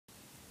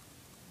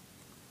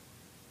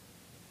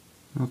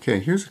Okay,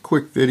 here's a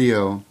quick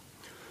video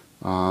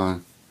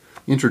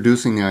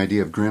introducing the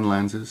idea of GRIN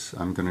lenses.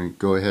 I'm going to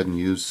go ahead and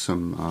use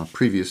some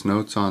previous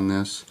notes on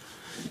this,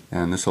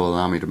 and this will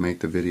allow me to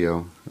make the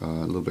video a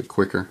little bit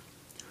quicker.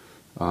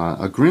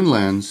 A GRIN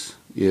lens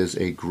is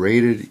a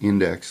graded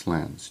index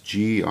lens.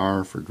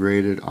 GR for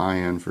graded,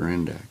 IN for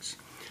index.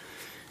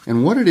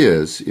 And what it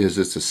is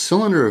it's a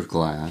cylinder of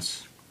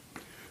glass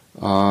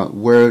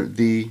where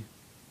the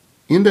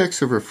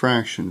index of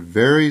refraction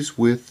varies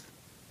with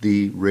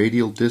the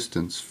radial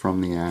distance from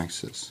the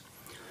axis.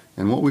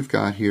 And what we've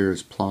got here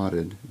is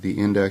plotted. The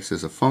index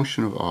is a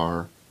function of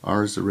r.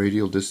 R is the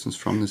radial distance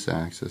from this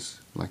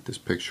axis, like this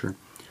picture.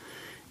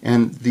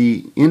 And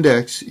the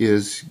index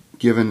is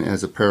given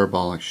as a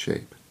parabolic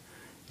shape.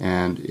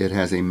 And it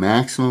has a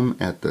maximum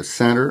at the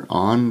center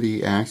on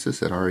the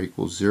axis at r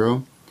equals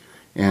 0.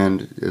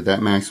 And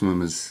that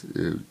maximum is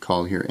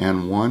called here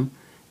n1.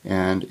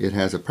 And it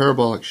has a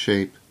parabolic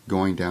shape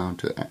going down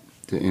to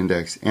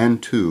index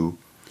n2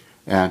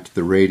 at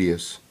the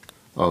radius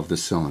of the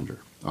cylinder,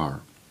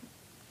 r.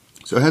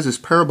 So it has this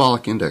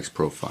parabolic index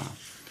profile.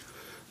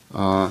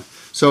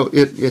 So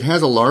it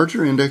has a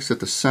larger index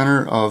at the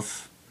center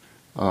of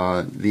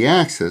the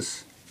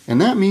axis, and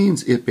that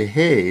means it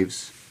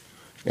behaves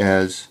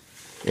as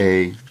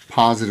a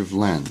positive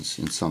lens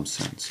in some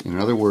sense. In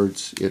other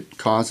words, it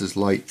causes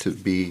light to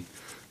be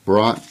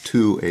brought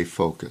to a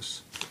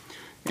focus.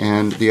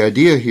 And the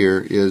idea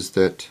here is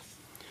that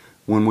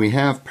when we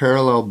have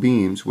parallel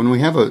beams, when we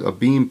have a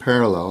beam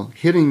parallel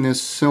hitting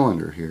this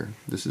cylinder here,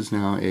 this is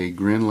now a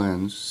GRIN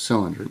lens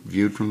cylinder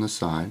viewed from the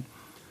side,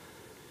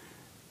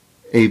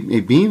 a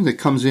beam that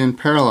comes in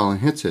parallel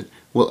and hits it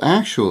will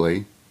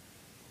actually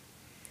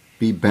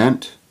be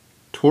bent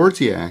towards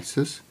the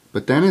axis,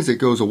 but then as it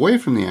goes away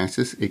from the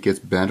axis, it gets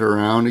bent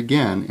around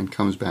again and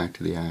comes back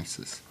to the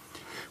axis.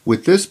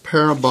 With this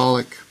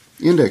parabolic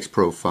index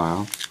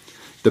profile,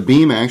 the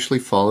beam actually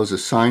follows a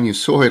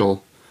sinusoidal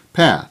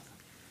path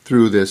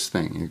through this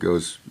thing. It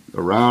goes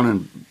around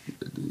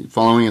and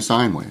following a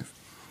sine wave.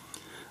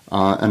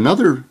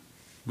 Another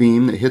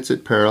beam that hits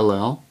it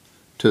parallel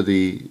to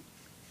the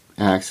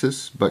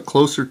axis, but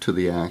closer to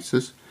the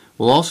axis,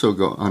 will also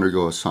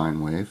undergo a sine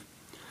wave.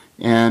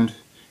 And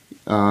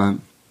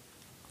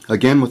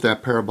again, with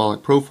that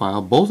parabolic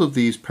profile, both of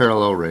these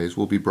parallel rays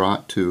will be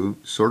brought to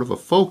sort of a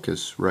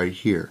focus right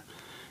here.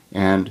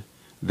 And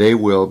they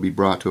will be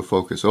brought to a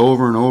focus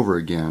over and over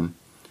again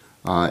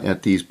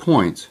at these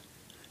points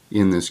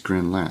in this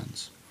GRIN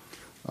lens.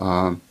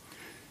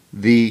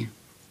 The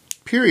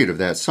period of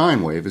that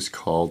sine wave is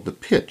called the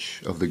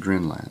pitch of the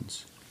GRIN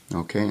lens.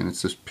 Okay, and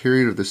it's this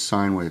period of this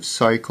sine wave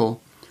cycle.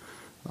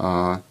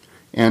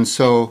 And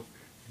so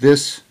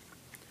this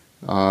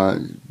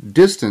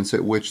distance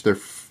at which their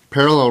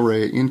parallel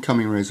ray,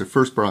 incoming rays are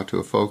first brought to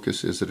a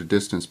focus is at a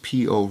distance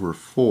p over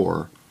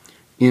 4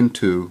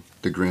 into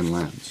the GRIN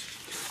lens.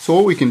 So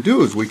what we can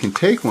do is we can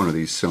take one of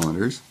these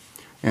cylinders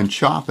and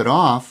chop it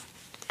off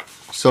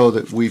so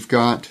that we've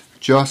got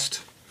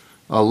just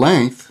a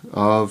length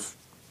of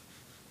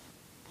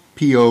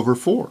p over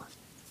 4.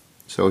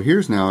 So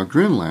here's now a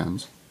GRIN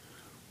lens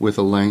with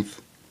a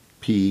length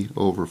p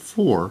over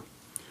 4,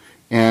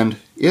 and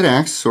it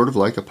acts sort of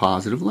like a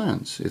positive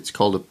lens. It's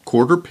called a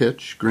quarter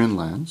pitch GRIN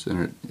lens,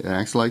 and it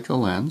acts like a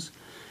lens.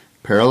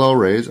 Parallel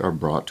rays are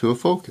brought to a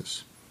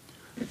focus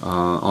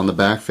on the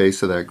back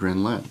face of that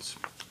GRIN lens.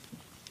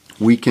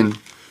 We can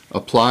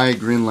apply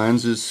GRIN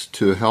lenses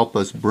to help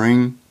us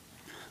bring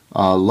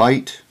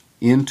light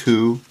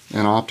into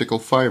an optical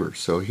fiber.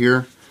 So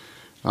here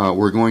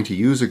we're going to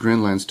use a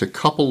GRIN lens to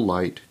couple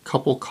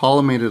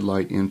collimated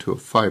light into a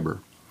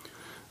fiber.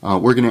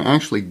 We're going to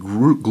actually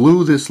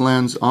glue this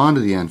lens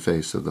onto the end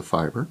face of the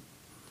fiber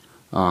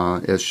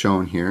as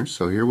shown here.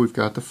 So here we've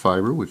got the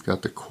fiber, we've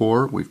got the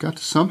core, we've got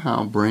to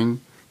somehow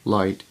bring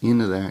light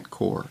into that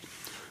core.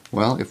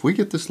 Well, if we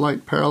get this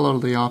light parallel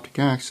to the optic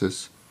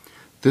axis,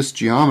 this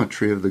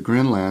geometry of the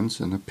GRIN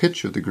lens and the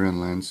pitch of the GRIN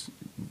lens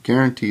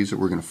guarantees that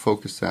we're going to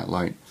focus that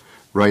light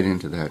right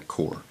into that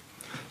core.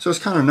 So it's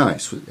kind of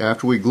nice.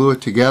 After we glue it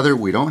together,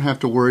 we don't have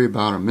to worry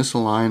about a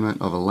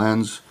misalignment of a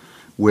lens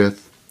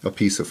with a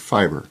piece of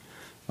fiber.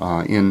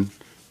 In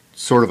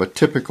sort of a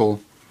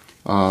typical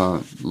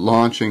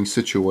launching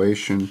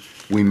situation,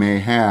 we may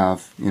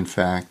have, in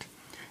fact,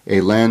 a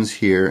lens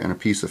here and a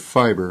piece of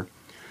fiber.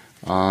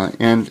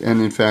 And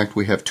in fact,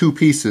 we have two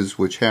pieces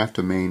which have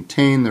to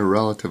maintain their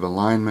relative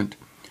alignment,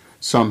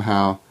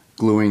 somehow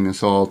gluing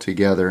this all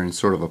together in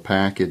sort of a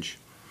package.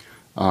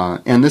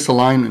 And this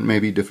alignment may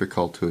be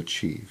difficult to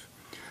achieve.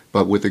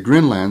 But with the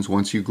GRIN lens,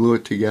 once you glue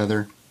it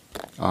together,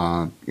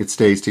 it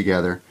stays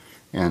together.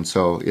 And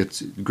so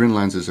GRIN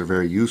lenses are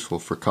very useful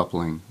for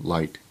coupling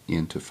light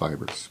into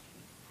fibers.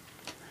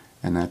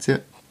 And that's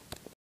it.